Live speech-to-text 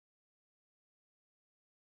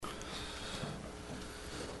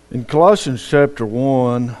In Colossians chapter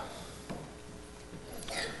 1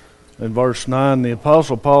 and verse 9, the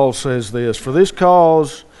Apostle Paul says this, "For this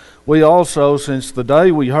cause we also, since the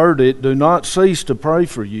day we heard it, do not cease to pray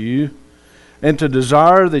for you, and to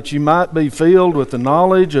desire that you might be filled with the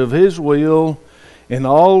knowledge of His will in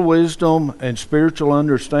all wisdom and spiritual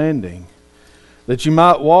understanding, that you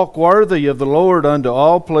might walk worthy of the Lord unto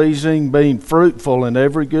all pleasing, being fruitful in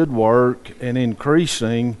every good work, and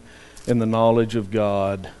increasing in the knowledge of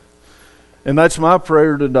God." And that's my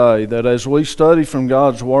prayer today, that as we study from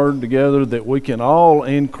God's Word together, that we can all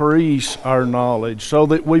increase our knowledge so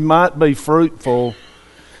that we might be fruitful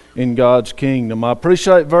in God's kingdom. I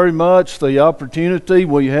appreciate very much the opportunity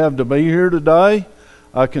we have to be here today.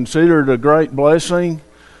 I consider it a great blessing.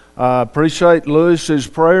 I appreciate Lewis's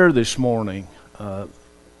prayer this morning.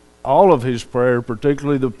 All of his prayer,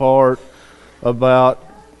 particularly the part about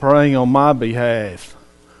praying on my behalf.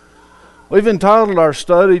 We've entitled our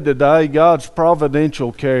study today, God's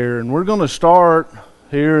Providential Care, and we're going to start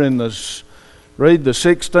here in read the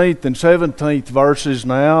 16th and 17th verses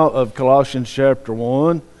now of Colossians chapter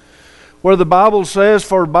 1, where the Bible says,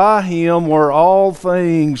 "For by Him were all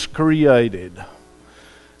things created."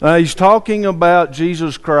 Now he's talking about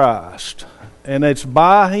Jesus Christ, and it's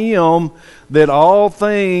by Him that all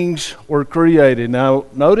things were created. Now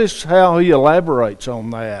notice how he elaborates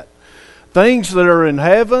on that. Things that are in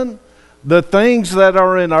heaven, the things that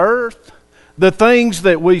are in earth, the things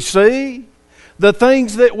that we see, the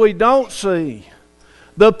things that we don't see,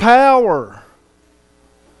 the power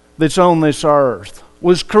that's on this earth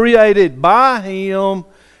was created by Him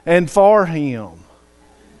and for Him.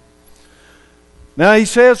 Now he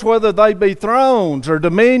says whether they be thrones or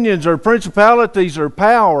dominions or principalities or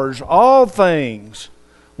powers, all things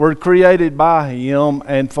were created by Him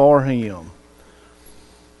and for Him.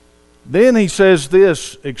 Then he says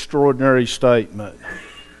this extraordinary statement,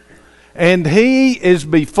 "And He is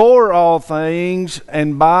before all things,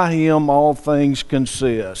 and by Him all things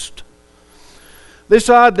consist." This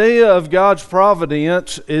idea of God's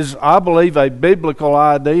providence is, I believe, a biblical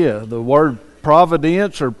idea. The word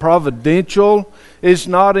providence or providential is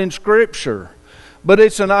not in Scripture, but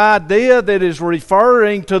it's an idea that is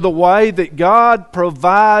referring to the way that God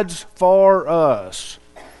provides for us.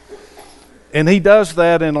 And He does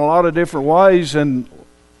that in a lot of different ways, and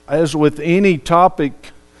as with any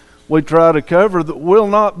topic we try to cover, that we'll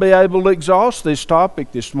not be able to exhaust this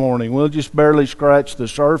topic this morning. We'll just barely scratch the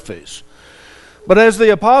surface. But as the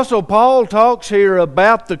Apostle Paul talks here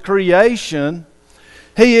about the creation,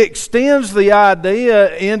 he extends the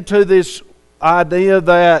idea into this idea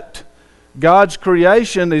that God's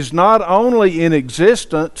creation is not only in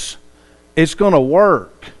existence, it's going to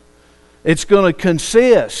work. It's going to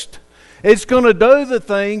consist. It's going to do the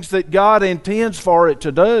things that God intends for it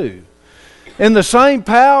to do. And the same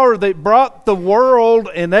power that brought the world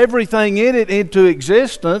and everything in it into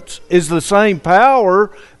existence is the same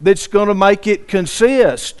power that's going to make it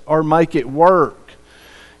consist or make it work.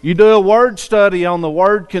 You do a word study on the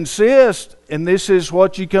word consist, and this is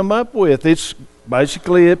what you come up with.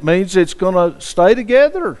 It means it's going to stay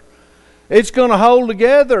together. It's going to hold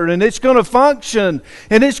together, and it's going to function,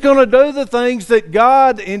 and it's going to do the things that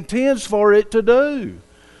God intends for it to do.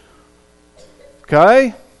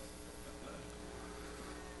 Okay?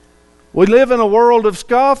 We live in a world of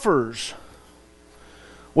scoffers.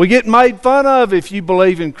 We get made fun of if you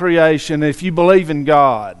believe in creation, if you believe in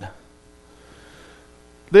God.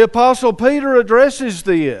 The Apostle Peter addresses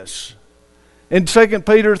this in 2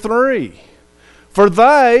 Peter 3. "For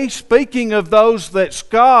they," speaking of those that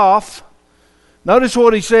scoff, notice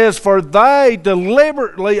what he says, "For they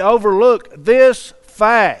deliberately overlook this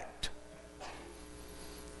fact,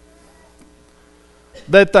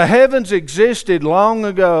 that the heavens existed long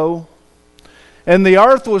ago, and the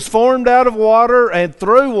earth was formed out of water and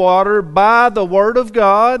through water by the Word of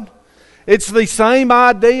God." It's the same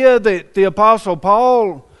idea that the Apostle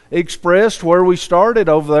Paul expressed where we started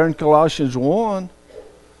over there in Colossians 1.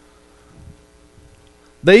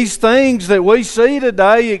 These things that we see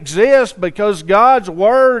today exist because God's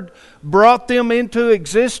Word brought them into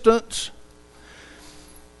existence.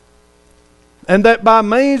 And that by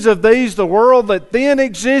means of these, the world that then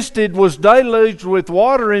existed was deluged with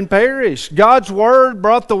water and perished. God's Word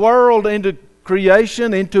brought the world into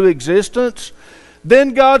creation, into existence.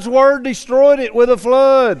 Then God's Word destroyed it with a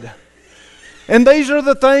flood. And these are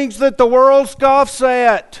the things that the world scoffs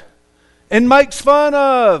at and makes fun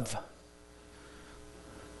of.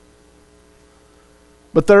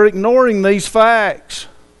 But they're ignoring these facts.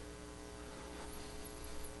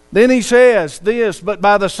 Then he says this, "But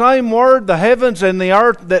by the same word, the heavens and the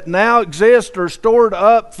earth that now exist are stored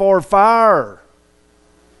up for fire."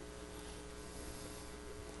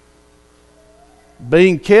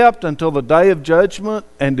 being kept until the day of judgment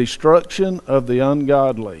and destruction of the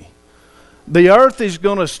ungodly. The earth is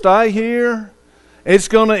going to stay here. It's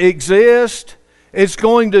going to exist. It's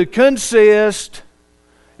going to consist.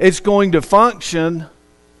 It's going to function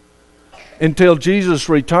until Jesus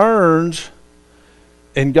returns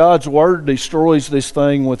and God's Word destroys this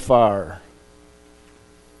thing with fire.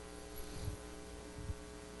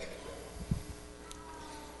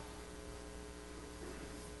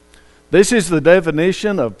 This is the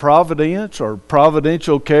definition of providence, or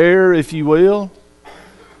providential care, if you will.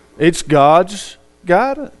 It's God's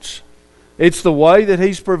guidance. It's the way that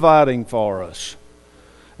He's providing for us.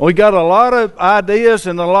 We got a lot of ideas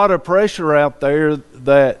and a lot of pressure out there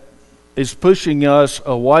that is pushing us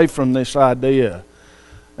away from this idea.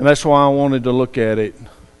 And that's why I wanted to look at it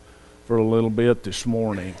for a little bit this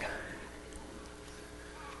morning.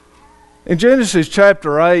 In Genesis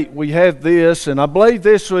chapter 8, we have this, and I believe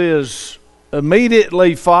this was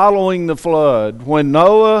immediately following the flood, when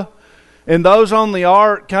Noah and those on the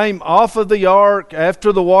ark came off of the ark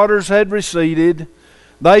after the waters had receded.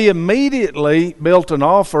 They immediately built an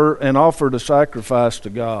altar and offered a sacrifice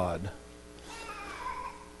to God.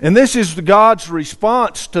 And this is God's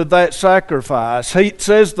response to that sacrifice. He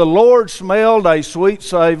says, "The Lord smelled a sweet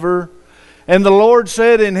savor, and the Lord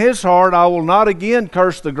said in His heart, I will not again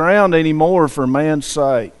curse the ground any more for man's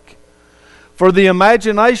sake. For the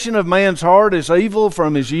imagination of man's heart is evil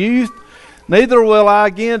from his youth, neither will I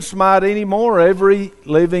again smite any more every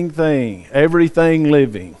living thing, everything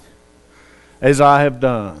living, as I have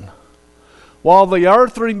done. While the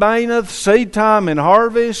earth remaineth, seed time and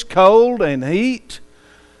harvest, cold and heat,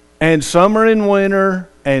 and summer and winter,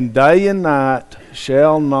 and day and night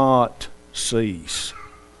shall not cease."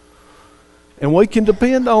 And we can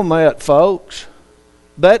depend on that, folks.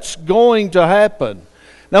 That's going to happen.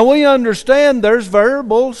 Now we understand there's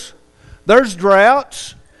variables. There's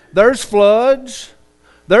droughts. There's floods.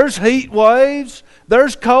 There's heat waves.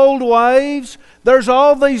 There's cold waves. There's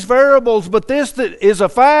all these variables. But this is a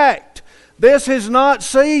fact. This has not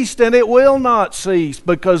ceased, and it will not cease,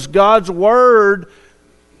 because God's Word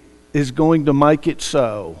is going to make it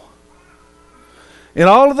so. And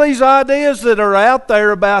all of these ideas that are out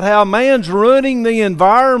there about how man's ruining the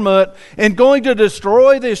environment and going to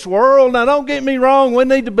destroy this world. Now don't get me wrong, we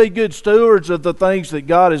need to be good stewards of the things that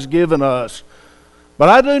God has given us. But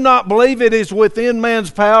I do not believe it is within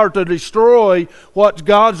man's power to destroy what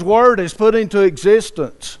God's Word has put into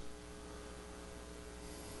existence.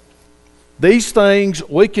 These things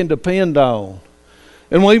we can depend on.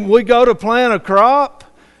 And we go to plant a crop.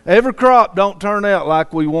 Every crop don't turn out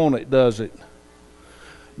like we want it, does it?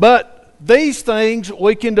 But these things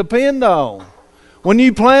we can depend on. When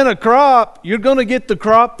you plant a crop, you're going to get the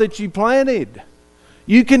crop that you planted.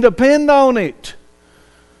 You can depend on it.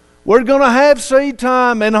 We're going to have seed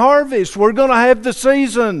time and harvest. We're going to have the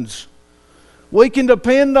seasons. We can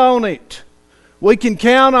depend on it. We can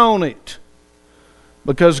count on it,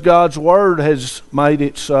 because God's Word has made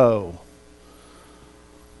it so.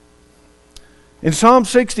 In Psalm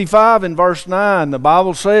 65 and verse 9, the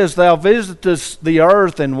Bible says, "Thou visitest the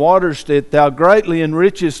earth and waterest it. Thou greatly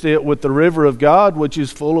enrichest it with the river of God, which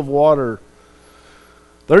is full of water."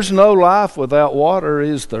 There's no life without water,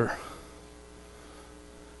 is there?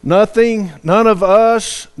 Nothing, none of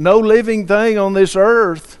us, no living thing on this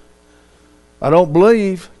earth, I don't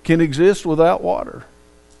believe, can exist without water.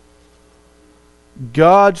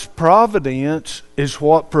 God's providence is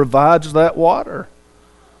what provides that water.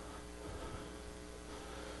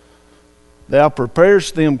 "Thou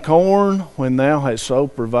preparest them corn when thou hast so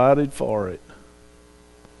provided for it."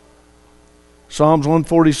 Psalms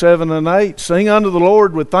 147 and 8, "Sing unto the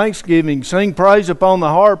Lord with thanksgiving. Sing praise upon the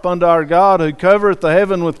harp unto our God, who covereth the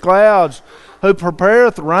heaven with clouds, who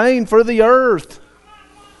prepareth rain for the earth."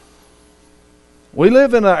 We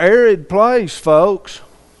live in an arid place, folks.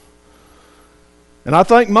 And I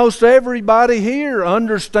think most everybody here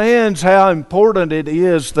understands how important it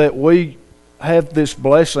is that we have this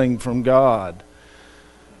blessing from God.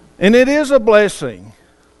 And it is a blessing.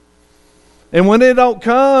 And when it don't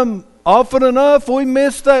come often enough, we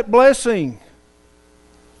miss that blessing.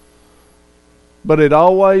 But it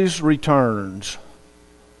always returns,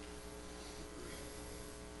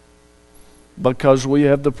 because we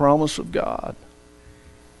have the promise of God.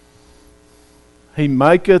 "He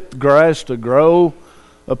maketh grass to grow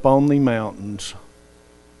upon the mountains."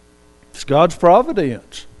 It's God's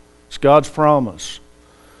providence. It's God's promise.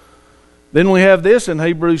 Then we have this in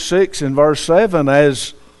Hebrews 6 and verse 7.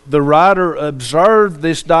 "As the writer observed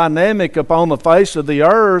this dynamic upon the face of the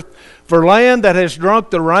earth, for land that has drunk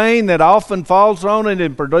the rain that often falls on it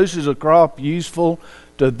and produces a crop useful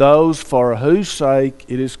to those for whose sake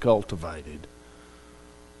it is cultivated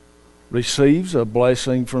receives a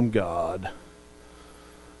blessing from God.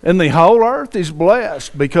 And the whole earth is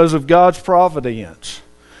blessed because of God's providence.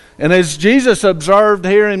 And as Jesus observed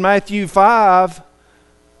here in Matthew 5,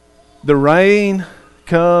 the rain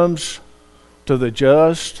comes to the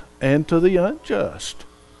just and to the unjust.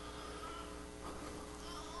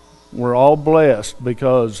 We're all blessed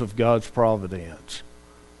because of God's providence.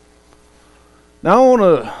 Now I want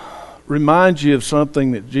to remind you of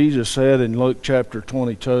something that Jesus said in Luke chapter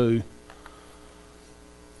 22.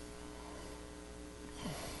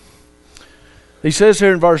 He says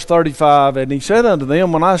here in verse 35, "And he said unto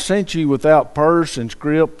them, When I sent you without purse and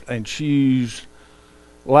scrip and shoes,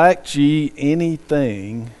 lacked ye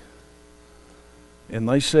anything? And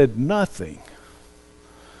they said, Nothing."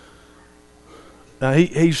 Now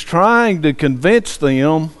he's trying to convince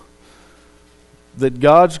them that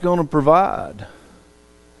God's going to provide.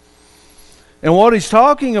 And what he's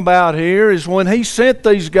talking about here is when he sent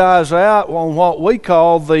these guys out on what we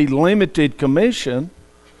call the limited commission,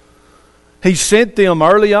 he sent them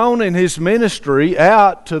early on in his ministry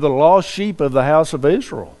out to the lost sheep of the house of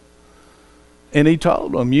Israel. And he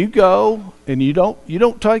told them, you go and you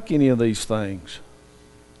don't take any of these things.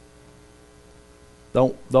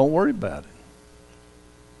 Don't worry about it.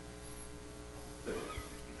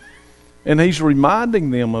 And he's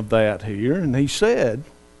reminding them of that here. And he said,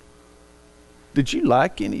 did you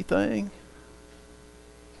lack anything?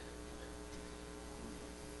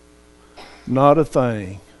 Not a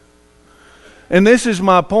thing. And this is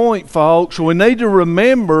my point, folks. We need to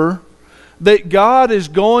remember that God is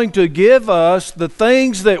going to give us the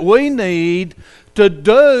things that we need to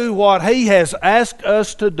do what He has asked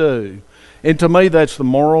us to do. And to me, that's the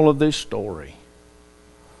moral of this story.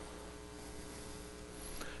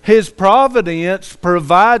 His providence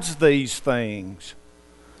provides these things.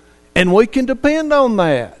 And we can depend on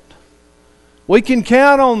that. We can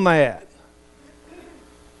count on that.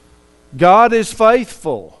 God is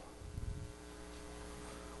faithful.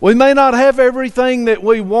 We may not have everything that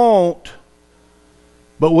we want,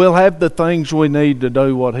 but we'll have the things we need to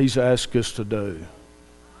do what He's asked us to do.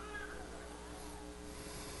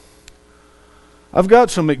 I've got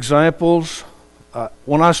some examples.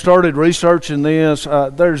 When I started researching this,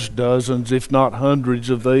 there's dozens, if not hundreds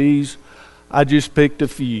of these. I just picked a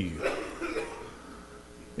few.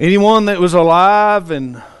 Anyone that was alive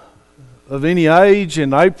and of any age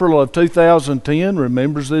in April of 2010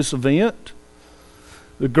 remembers this event.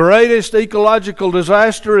 The greatest ecological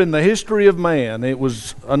disaster in the history of man. It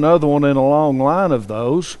was another one in a long line of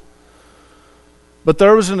those. But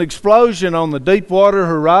there was an explosion on the Deepwater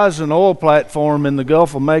Horizon oil platform in the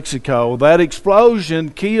Gulf of Mexico. That explosion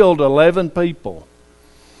killed 11 people.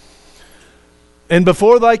 And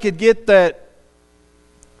before they could get that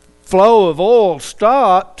flow of oil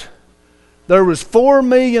stopped, there was 4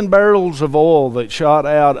 million barrels of oil that shot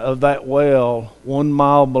out of that well 1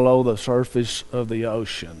 mile below the surface of the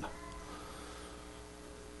ocean.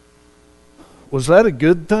 Was that a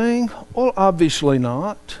good thing? Well, obviously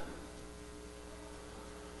not.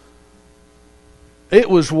 It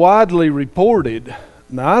was widely reported.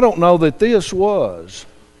 Now, I don't know that this was.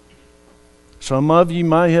 Some of you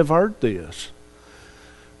may have heard this.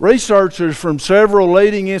 Researchers from several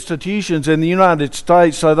leading institutions in the United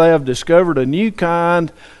States say they have discovered a new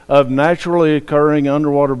kind of naturally occurring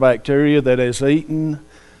underwater bacteria that has eaten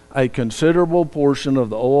a considerable portion of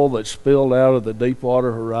the oil that spilled out of the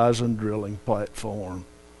Deepwater Horizon drilling platform.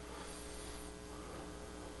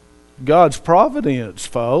 God's providence,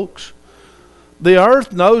 folks. The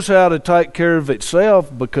earth knows how to take care of itself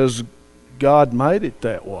because God made it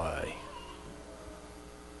that way.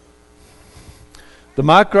 The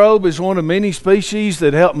microbe is one of many species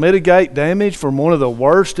that help mitigate damage from one of the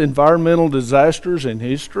worst environmental disasters in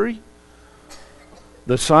history.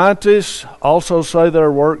 The scientists also say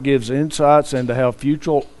their work gives insights into how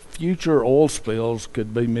future oil spills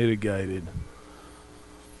could be mitigated.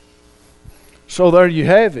 So there you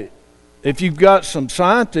have it. If you've got some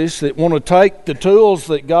scientists that want to take the tools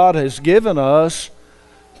that God has given us,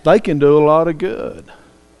 they can do a lot of good.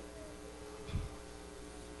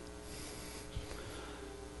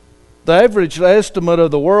 The average estimate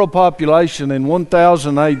of the world population in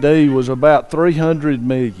 1000 AD was about 300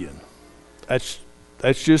 million. That's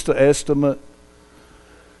just an estimate.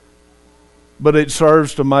 But it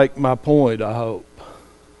serves to make my point, I hope.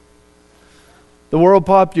 The world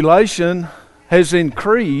population has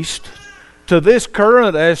increased to this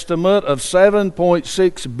current estimate of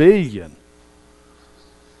 7.6 billion.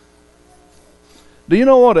 Do you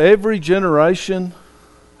know what every generation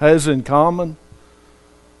has in common?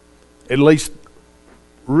 At least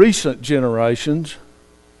recent generations,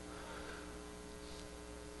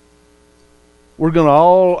 we're going to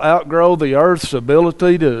all outgrow the earth's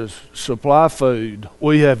ability to supply food.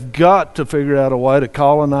 We have got to figure out a way to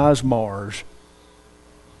colonize Mars,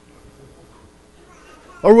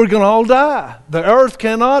 or we're going to all die. The earth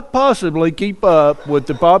cannot possibly keep up with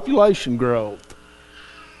the population growth.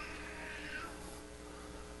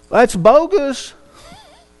 That's bogus.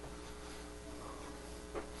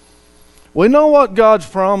 We know what God's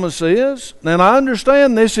promise is, and I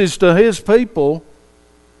understand this is to His people.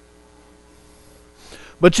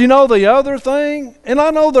 But you know the other thing, and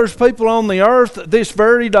I know there's people on the earth this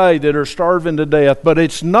very day that are starving to death, but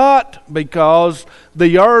it's not because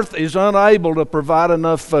the earth is unable to provide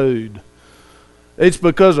enough food. It's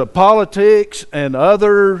because of politics and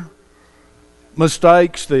other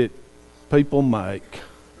mistakes that people make.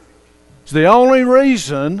 It's the only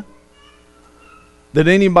reason that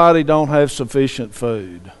anybody don't have sufficient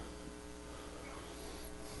food.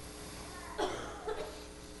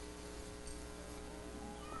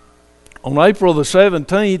 On April the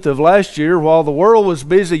 17th of last year, while the world was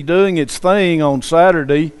busy doing its thing on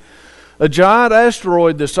Saturday, a giant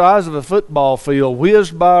asteroid the size of a football field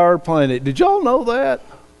whizzed by our planet. Did y'all know that?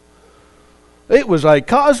 It was a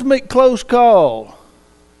cosmic close call,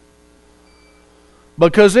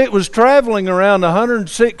 because it was traveling around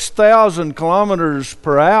 106,000 kilometers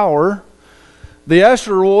per hour. The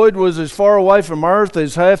asteroid was as far away from Earth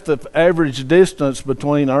as half the average distance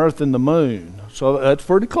between Earth and the Moon. So that's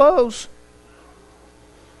pretty close.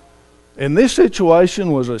 And this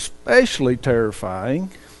situation was especially terrifying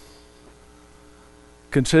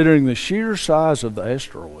considering the sheer size of the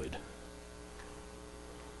asteroid.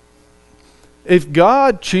 If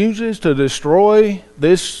God chooses to destroy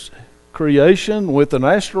this creation with an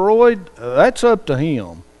asteroid, that's up to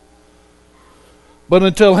Him. But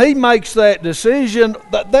until He makes that decision,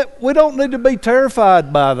 that we don't need to be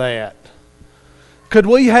terrified by that. Could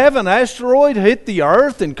we have an asteroid hit the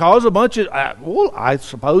earth and cause a bunch of... well, I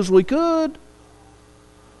suppose we could.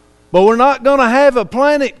 But we're not going to have a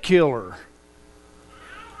planet killer.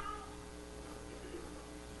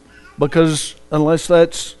 Because unless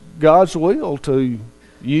that's God's will to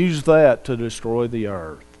use that to destroy the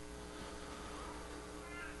earth.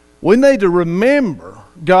 We need to remember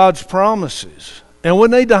God's promises. And we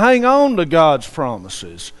need to hang on to God's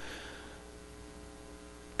promises.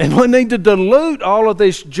 And we need to dilute all of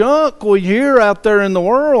this junk we hear out there in the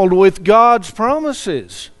world with God's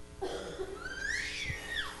promises.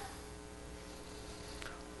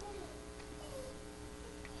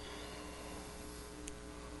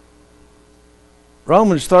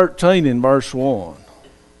 Romans 13 in verse 1.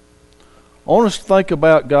 I want us to think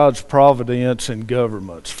about God's providence and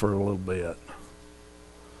governments for a little bit.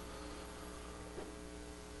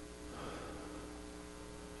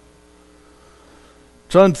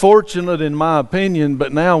 It's unfortunate in my opinion,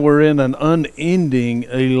 but now we're in an unending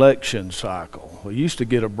election cycle. We used to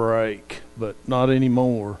get a break, but not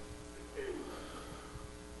anymore.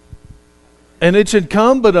 And it's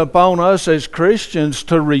incumbent upon us as Christians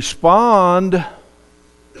to respond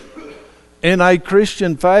in a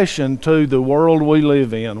Christian fashion to the world we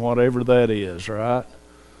live in, whatever that is, right?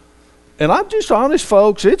 And I'm just honest,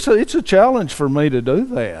 folks, it's a challenge for me to do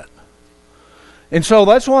that. And so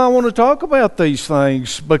that's why I want to talk about these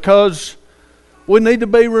things, because we need to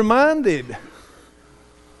be reminded.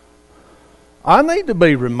 I need to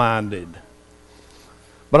be reminded.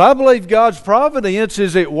 But I believe God's providence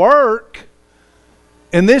is at work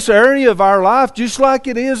in this area of our life just like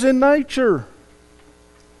it is in nature.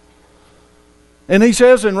 And He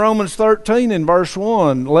says in Romans 13 in verse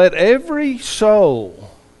 1, let every soul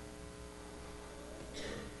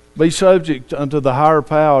be subject unto the higher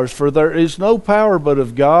powers, for there is no power but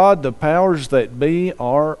of God. The powers that be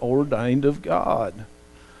are ordained of God.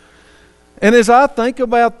 And as I think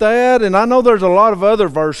about that, and I know there's a lot of other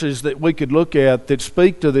verses that we could look at that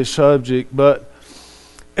speak to this subject, but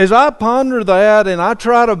as I ponder that and I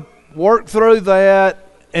try to work through that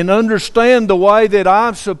and understand the way that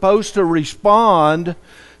I'm supposed to respond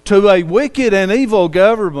to a wicked and evil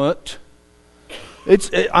government,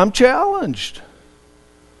 I'm challenged.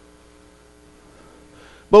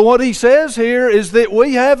 But what he says here is that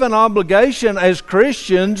we have an obligation as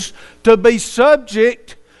Christians to be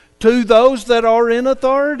subject to those that are in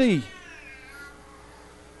authority.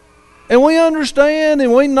 And we understand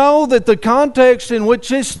and we know that the context in which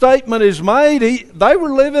this statement is made, they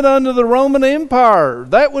were living under the Roman Empire.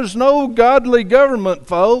 That was no godly government,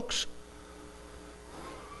 folks.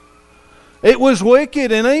 It was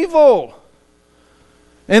wicked and evil.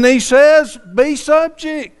 And he says, be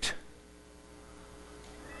subject.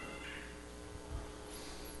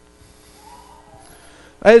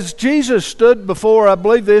 As Jesus stood before, I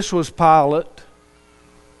believe this was Pilate, it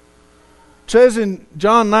says in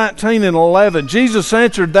John 19:11, Jesus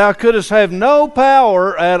answered, "Thou couldst have no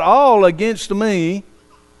power at all against me."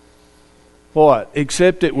 What?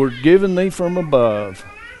 Except it were given thee from above.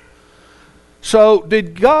 So,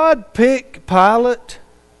 did God pick Pilate?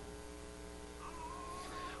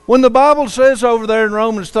 When the Bible says over there in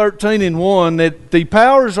Romans 13:1 that the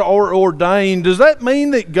powers are ordained, does that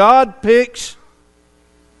mean that God picks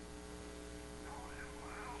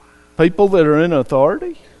people that are in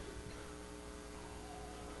authority?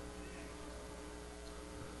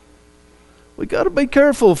 We got to be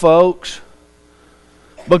careful, folks,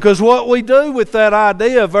 because what we do with that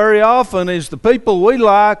idea very often is the people we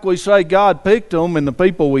like, we say God picked them, and the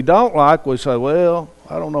people we don't like, we say, well,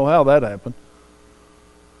 I don't know how that happened.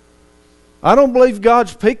 I don't believe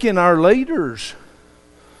God's picking our leaders.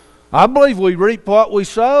 I believe we reap what we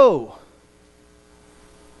sow.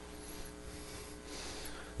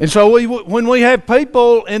 And so when we have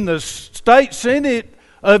people in the state senate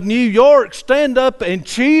of New York stand up and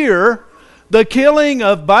cheer the killing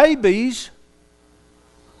of babies,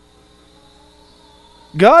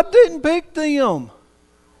 God didn't pick them.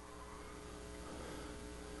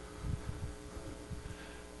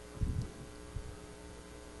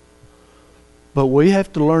 But we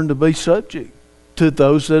have to learn to be subject to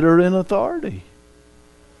those that are in authority.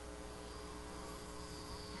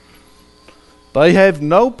 They have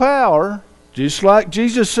no power. Just like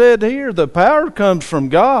Jesus said here, the power comes from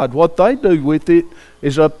God. What they do with it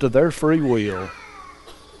is up to their free will.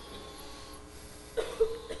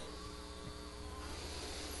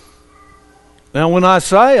 Now, when I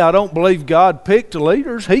say I don't believe God picked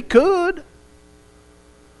leaders, He could.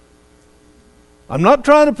 I'm not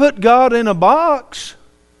trying to put God in a box.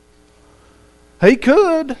 He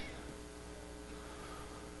could.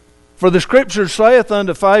 For the Scripture saith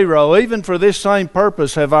unto Pharaoh, even for this same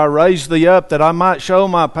purpose have I raised thee up, that I might show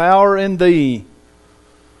my power in thee.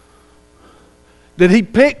 Did He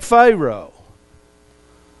pick Pharaoh?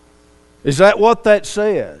 Is that what that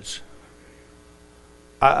says?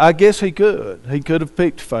 I guess He could. He could have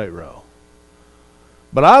picked Pharaoh.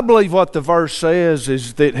 But I believe what the verse says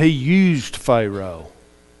is that He used Pharaoh.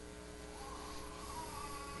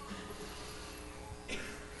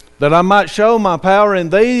 That I might show my power in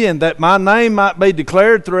thee, and that my name might be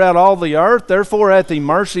declared throughout all the earth. Therefore hath He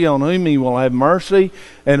mercy on whom He will have mercy,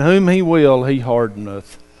 and whom He will He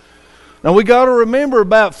hardeneth. Now we got to remember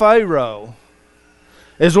about Pharaoh,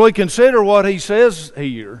 as we consider what he says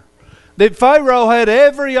here, that Pharaoh had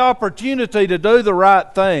every opportunity to do the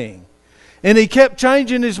right thing. And he kept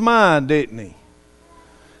changing his mind, didn't he?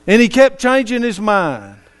 And he kept changing his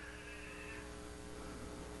mind.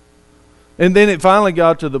 And then it finally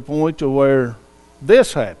got to the point to where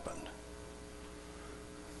this happened.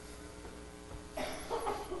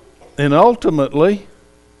 And ultimately,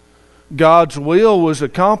 God's will was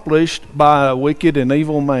accomplished by a wicked and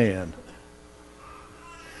evil man.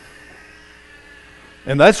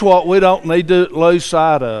 And that's what we don't need to lose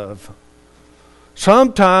sight of.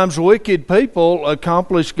 Sometimes wicked people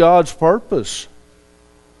accomplish God's purpose.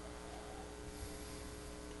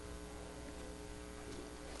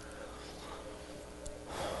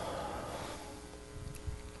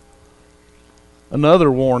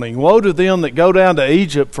 Another warning. Woe to them that go down to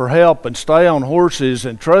Egypt for help and stay on horses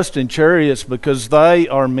and trust in chariots because they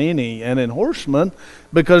are many, and in horsemen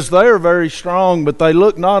because they are very strong, but they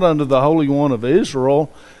look not unto the Holy One of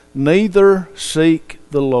Israel, neither seek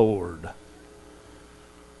the Lord.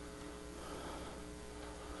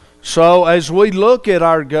 So as we look at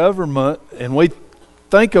our government and we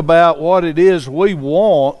think about what it is we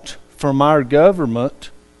want from our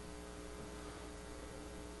government,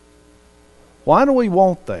 why do we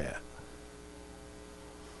want that?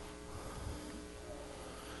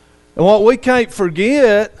 And what we can't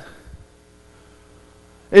forget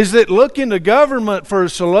is that looking to government for a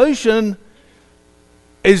solution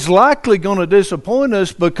is likely going to disappoint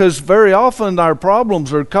us, because very often our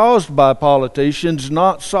problems are caused by politicians,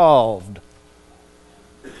 not solved.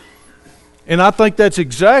 And I think that's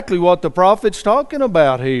exactly what the prophet's talking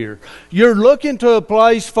about here. You're looking to a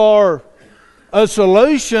place for a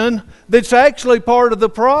solution that's actually part of the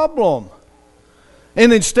problem.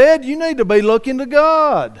 And instead, you need to be looking to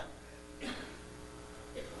God.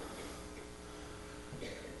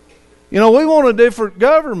 You know, we want a different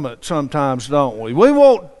government sometimes, don't we? We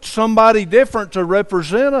want somebody different to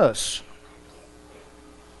represent us.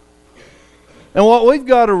 And what we've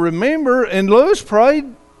got to remember, and Lewis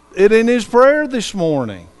prayed it in his prayer this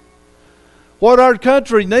morning, what our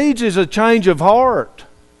country needs is a change of heart.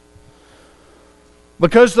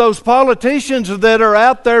 Because those politicians that are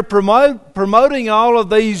out there promoting all of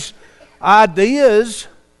these ideas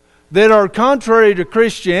that are contrary to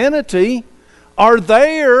Christianity are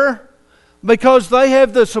there because they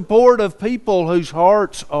have the support of people whose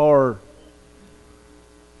hearts are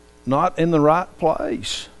not in the right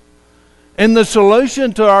place. And the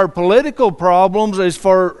solution to our political problems is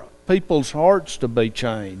for people's hearts to be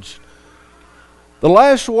changed. The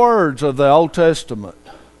last words of the Old Testament.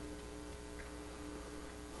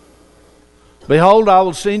 Behold, I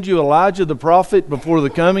will send you Elijah the prophet before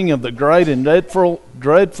the coming of the great and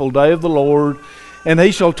dreadful day of the Lord, and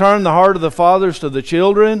he shall turn the heart of the fathers to the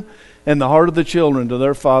children, and the heart of the children to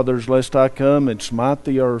their fathers, lest I come and smite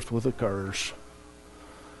the earth with a curse.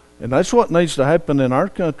 And that's what needs to happen in our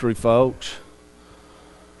country, folks.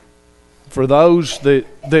 For those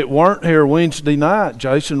that weren't here Wednesday night,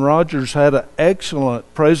 Jason Rogers had an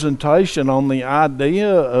excellent presentation on the idea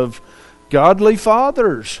of godly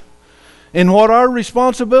fathers and what our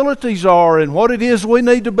responsibilities are and what it is we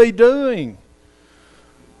need to be doing.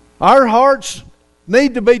 Our hearts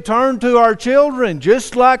need to be turned to our children,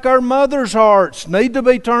 just like our mothers' hearts need to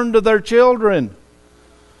be turned to their children.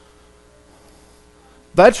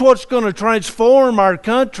 That's what's going to transform our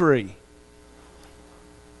country.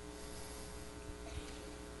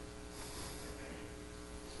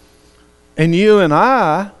 And you and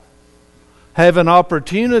I have an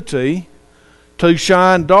opportunity to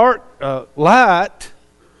shine light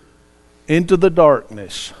into the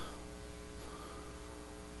darkness.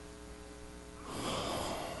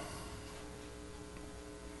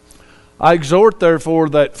 I exhort, therefore,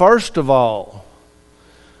 that first of all,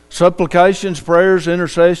 supplications, prayers,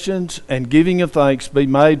 intercessions, and giving of thanks be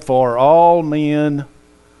made for all men,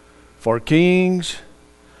 for kings,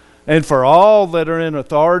 and for all that are in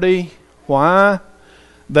authority. Why?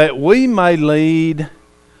 That we may lead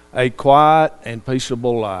a quiet and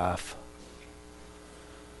peaceable life.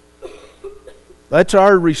 That's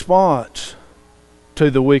our response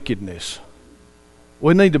to the wickedness.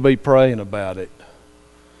 We need to be praying about it.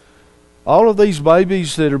 All of these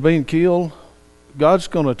babies that are being killed, God's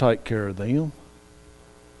going to take care of them.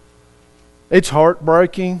 It's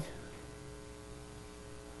heartbreaking.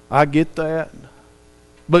 I get that.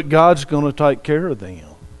 But God's going to take care of them.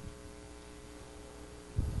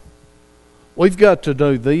 We've got to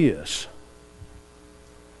do this.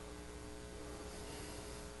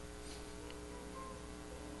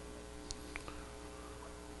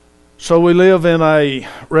 So we live in a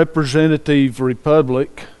representative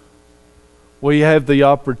republic. We have the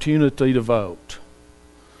opportunity to vote.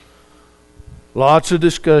 Lots of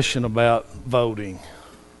discussion about voting.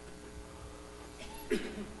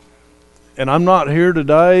 And I'm not here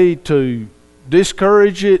today to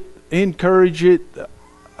discourage it, encourage it.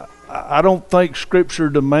 I don't think Scripture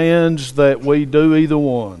demands that we do either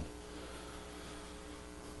one.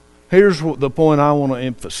 Here's the point I want to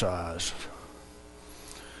emphasize.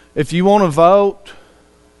 If you want to vote,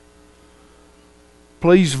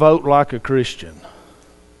 please vote like a Christian.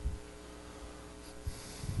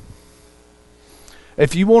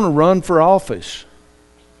 If you want to run for office,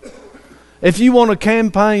 if you want to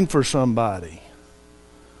campaign for somebody,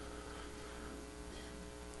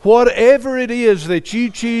 whatever it is that you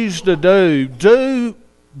choose to do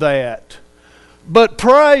that. But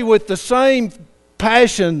pray with the same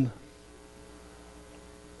passion,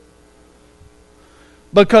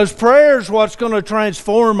 because prayer is what's going to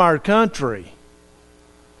transform our country.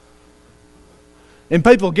 And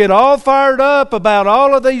people get all fired up about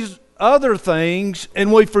all of these other things,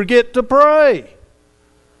 and we forget to pray.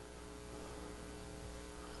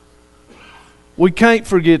 We can't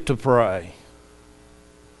forget to pray.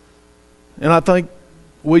 And I think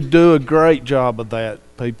we do a great job of that,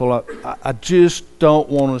 people. I just don't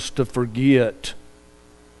want us to forget.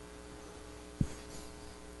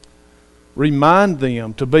 Remind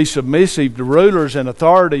them to be submissive to rulers and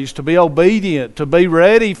authorities, to be obedient, to be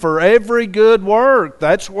ready for every good work.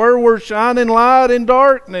 That's where we're shining light in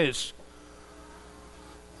darkness.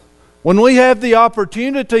 When we have the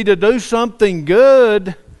opportunity to do something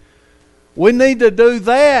good, we need to do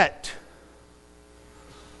that.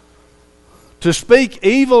 To speak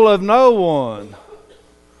evil of no one.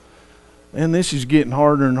 And this is getting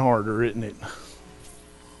harder and harder, isn't it?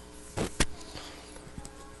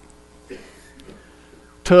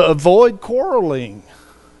 To avoid quarreling.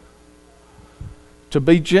 To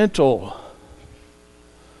be gentle.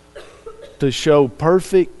 To show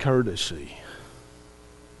perfect courtesy.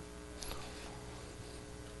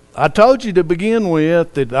 I told you to begin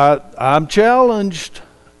with that I'm challenged.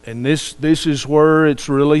 And this is where it's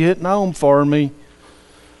really hitting home for me.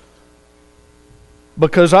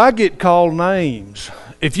 Because I get called names.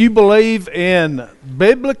 If you believe in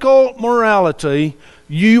biblical morality,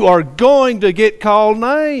 you are going to get called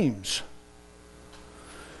names.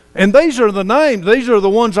 And these are the names. These are the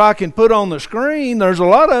ones I can put on the screen. There's a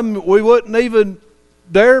lot of them we wouldn't even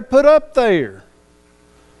dare put up there.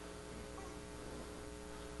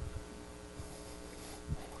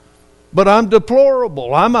 But I'm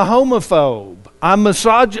deplorable. I'm a homophobe. I'm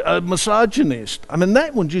a misogynist. I mean,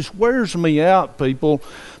 that one just wears me out, people.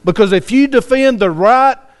 Because if you defend the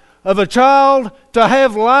right of a child to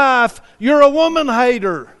have life, you're a woman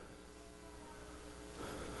hater.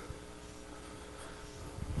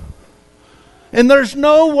 And there's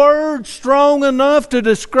no word strong enough to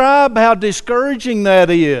describe how discouraging that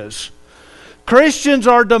is. Christians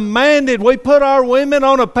are demanded. We put our women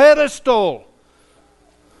on a pedestal.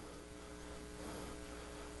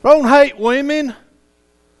 Don't hate women.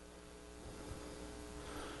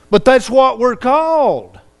 But that's what we're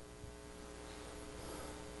called.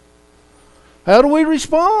 How do we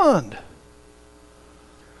respond?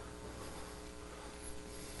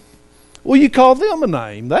 Well, you call them a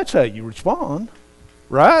name. That's how you respond.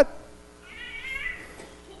 Right?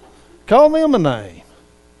 Call them a name.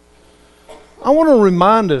 I want to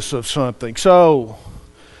remind us of something. So,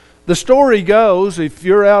 the story goes, if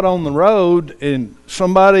you're out on the road and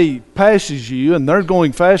somebody passes you and they're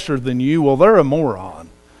going faster than you, well, they're a moron.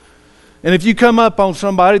 And if you come up on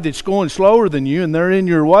somebody that's going slower than you and they're in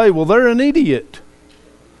your way, well, they're an idiot.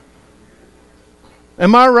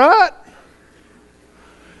 Am I right?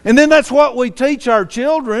 And then that's what we teach our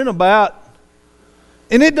children about.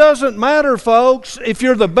 And it doesn't matter, folks, if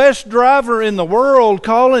you're the best driver in the world,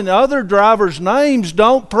 calling other drivers names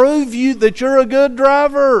don't prove you that you're a good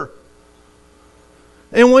driver.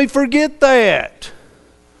 And we forget that.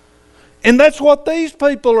 And that's what these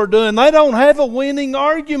people are doing. They don't have a winning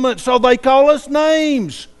argument, so they call us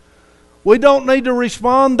names. We don't need to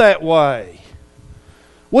respond that way.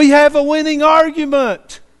 We have a winning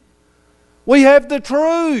argument. We have the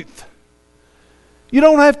truth. You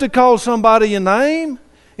don't have to call somebody a name,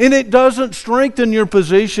 and it doesn't strengthen your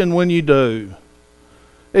position when you do.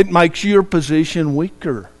 It makes your position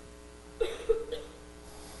weaker.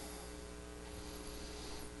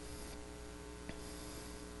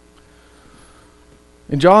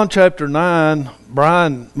 In John chapter 9,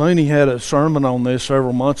 Brian Mooney had a sermon on this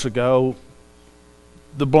several months ago.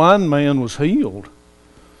 The blind man was healed.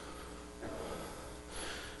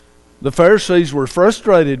 The Pharisees were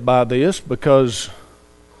frustrated by this because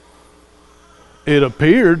it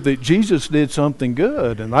appeared that Jesus did something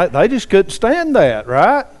good, and they just couldn't stand that,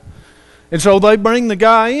 right? And so they bring the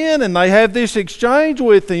guy in and they have this exchange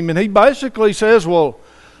with him, and he basically says, well,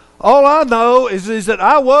 all I know is that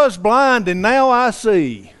I was blind and now I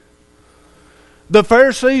see. The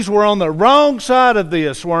Pharisees were on the wrong side of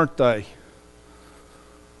this, weren't they?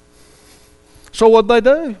 So what'd they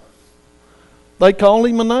do? They called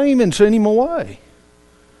him a name and sent him away.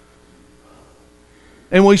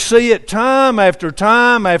 And we see it time after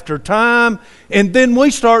time after time, and then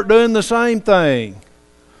we start doing the same thing.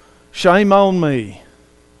 Shame on me.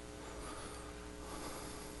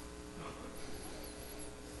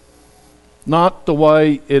 Not the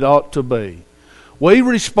way it ought to be. We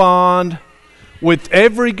respond with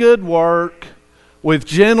every good work, with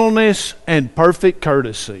gentleness and perfect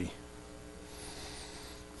courtesy.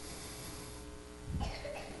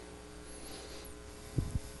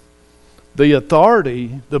 The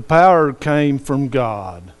authority, the power came from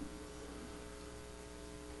God.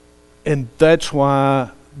 And that's why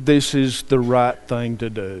this is the right thing to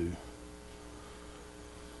do.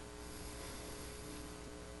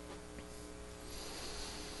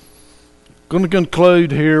 Going to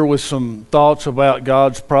conclude here with some thoughts about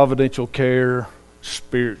God's providential care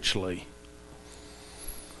spiritually.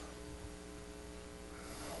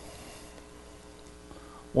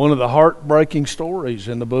 One of the heartbreaking stories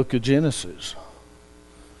in the book of Genesis.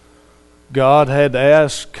 God had to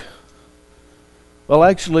ask, well,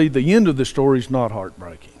 actually, the end of the story is not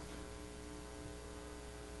heartbreaking.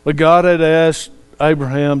 But God had asked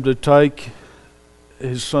Abraham to take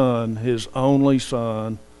his son, his only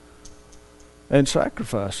son, and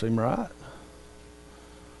sacrifice him, right?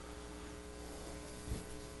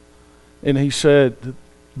 And he said,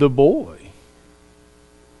 the boy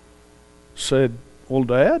said, well,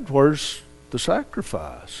 Dad, where's the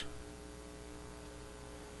sacrifice?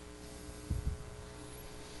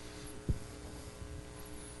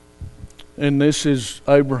 And this is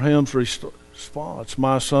Abraham's response.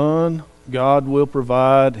 My son, God will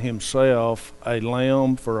provide himself a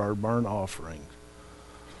lamb for our burnt offering.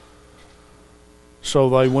 So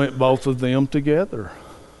they went, both of them together.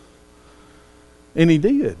 And He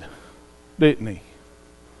did, didn't He?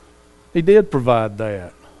 He did provide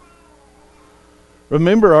that.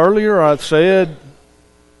 Remember earlier I said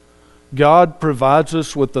God provides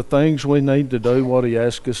us with the things we need to do what He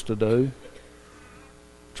asks us to do?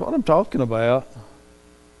 That's what I'm talking about.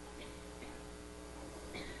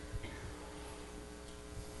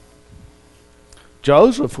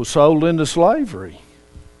 Joseph was sold into slavery.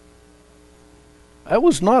 That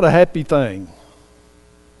was not a happy thing.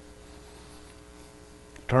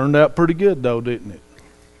 Turned out pretty good though, didn't it?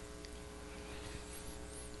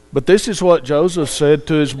 But this is what Joseph said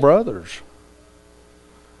to his brothers.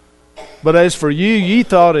 But as for you, ye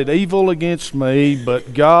thought it evil against me,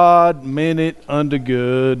 but God meant it unto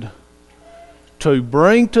good, to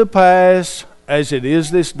bring to pass, as it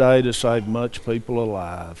is this day, to save much people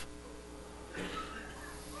alive.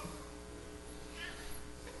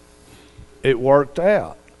 It worked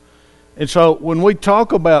out. And so when we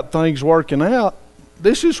talk about things working out,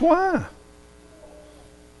 this is why.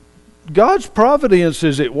 God's providence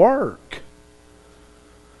is at work.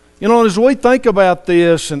 You know, as we think about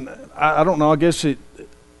this, and I don't know, I guess it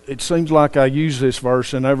seems like I use this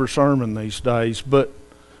verse in every sermon these days, but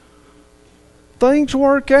things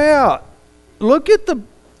work out. Look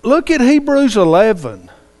at Hebrews 11.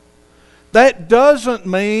 That doesn't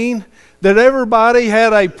mean that everybody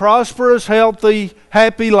had a prosperous, healthy,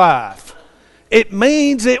 happy life. It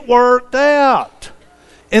means it worked out.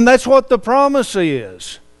 And that's what the promise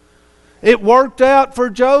is. It worked out for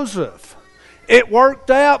Joseph. It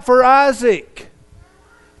worked out for Isaac.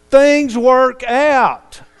 Things work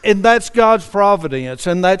out. And that's God's providence.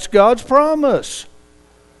 And that's God's promise.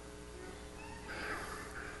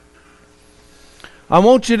 I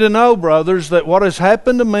want you to know, brothers, that what has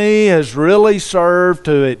happened to me has really served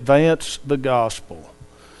to advance the gospel.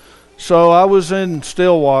 So I was in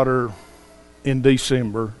Stillwater in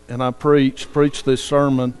December, and I preached this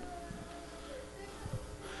sermon.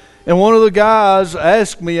 And one of the guys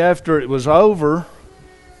asked me after it was over,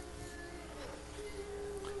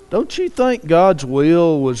 don't you think God's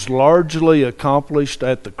will was largely accomplished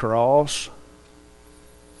at the cross?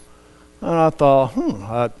 And I thought,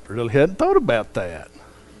 I really hadn't thought about that.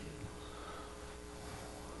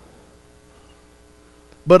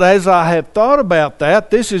 But as I have thought about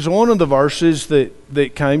that, this is one of the verses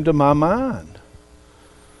that came to my mind.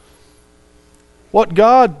 What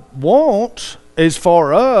God wants is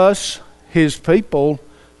for us, His people,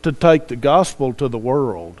 to take the gospel to the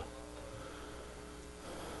world.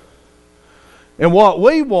 And what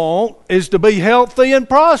we want is to be healthy and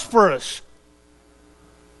prosperous.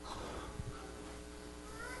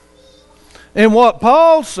 And what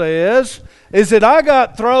Paul says is that I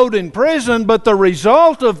got thrown in prison, but the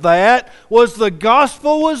result of that was the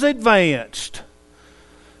gospel was advanced.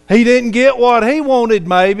 He didn't get what he wanted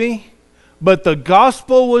maybe, but the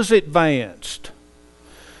gospel was advanced.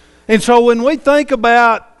 And so when we think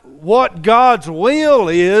about what God's will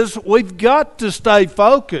is, we've got to stay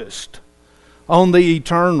focused on the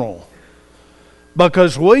eternal,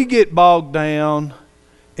 because we get bogged down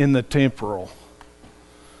in the temporal.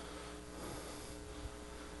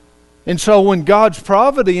 And so when God's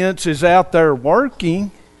providence is out there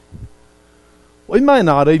working, we may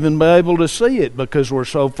not even be able to see it because we're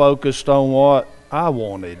so focused on what I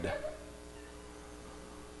wanted.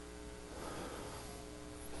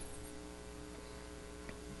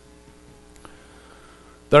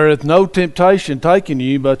 There hath no temptation taken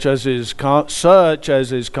you, but such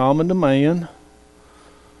as is common to man.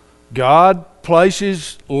 God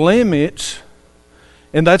places limits,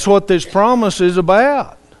 and that's what this promise is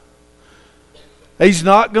about. He's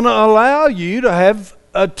not going to allow you to have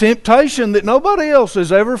a temptation that nobody else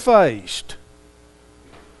has ever faced.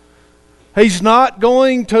 He's not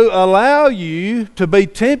going to allow you to be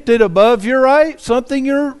tempted above your rate, something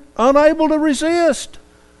you're unable to resist.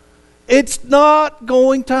 It's not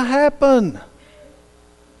going to happen.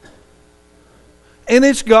 And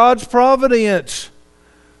it's God's providence,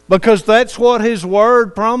 because that's what His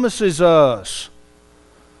Word promises us.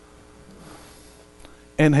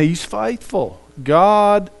 And He's faithful.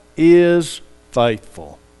 God is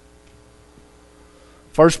faithful.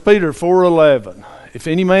 1 Peter 4:11. If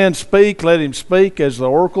any man speak, let him speak as the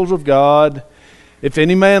oracles of God. If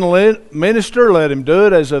any man minister, let him do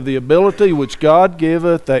it as of the ability which God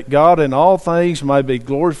giveth, that God in all things may be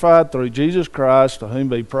glorified through Jesus Christ, to whom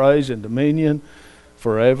be praise and dominion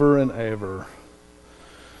forever and ever.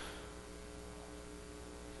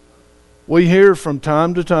 We hear from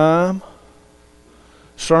time to time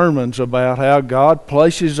sermons about how God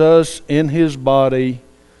places us in His body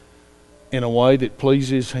in a way that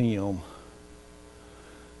pleases Him.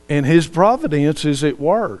 And His providence is at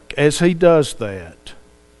work as He does that.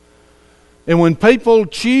 And when people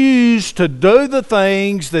choose to do the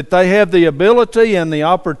things that they have the ability and the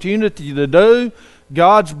opportunity to do,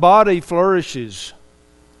 God's body flourishes.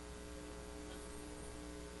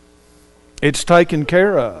 It's taken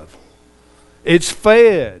care of. It's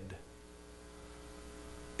fed.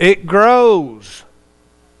 It grows.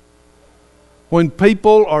 When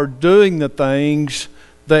people are doing the things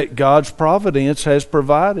that God's providence has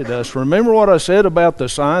provided us. Remember what I said about the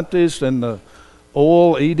scientists and the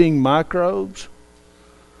oil-eating microbes?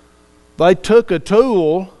 They took a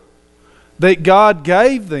tool that God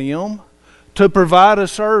gave them to provide a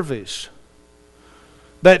service.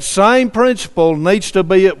 That same principle needs to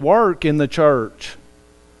be at work in the church.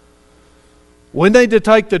 We need to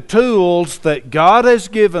take the tools that God has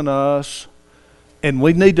given us and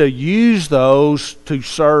we need to use those to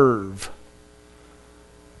serve.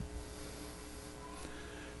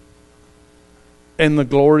 And the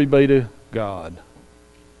glory be to God.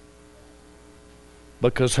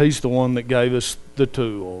 Because He's the one that gave us the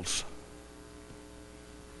tools.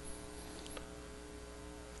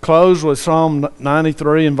 Close with Psalm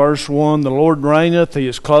 93 and verse 1. The Lord reigneth, He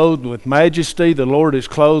is clothed with majesty. The Lord is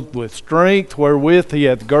clothed with strength, wherewith He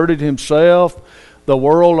hath girded Himself. The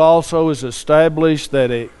world also is established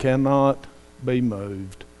that it cannot be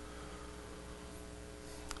moved.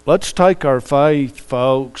 Let's take our faith,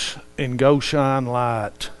 folks, and go shine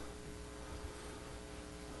light.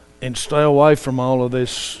 And stay away from all of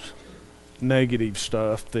this negative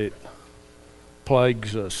stuff that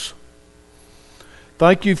plagues us.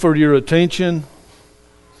 Thank you for your attention.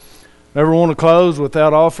 Never want to close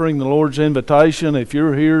without offering the Lord's invitation. If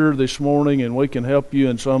you're here this morning and we can help you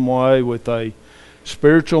in some way with a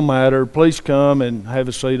spiritual matter, please come and have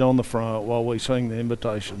a seat on the front while we sing the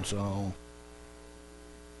invitation song.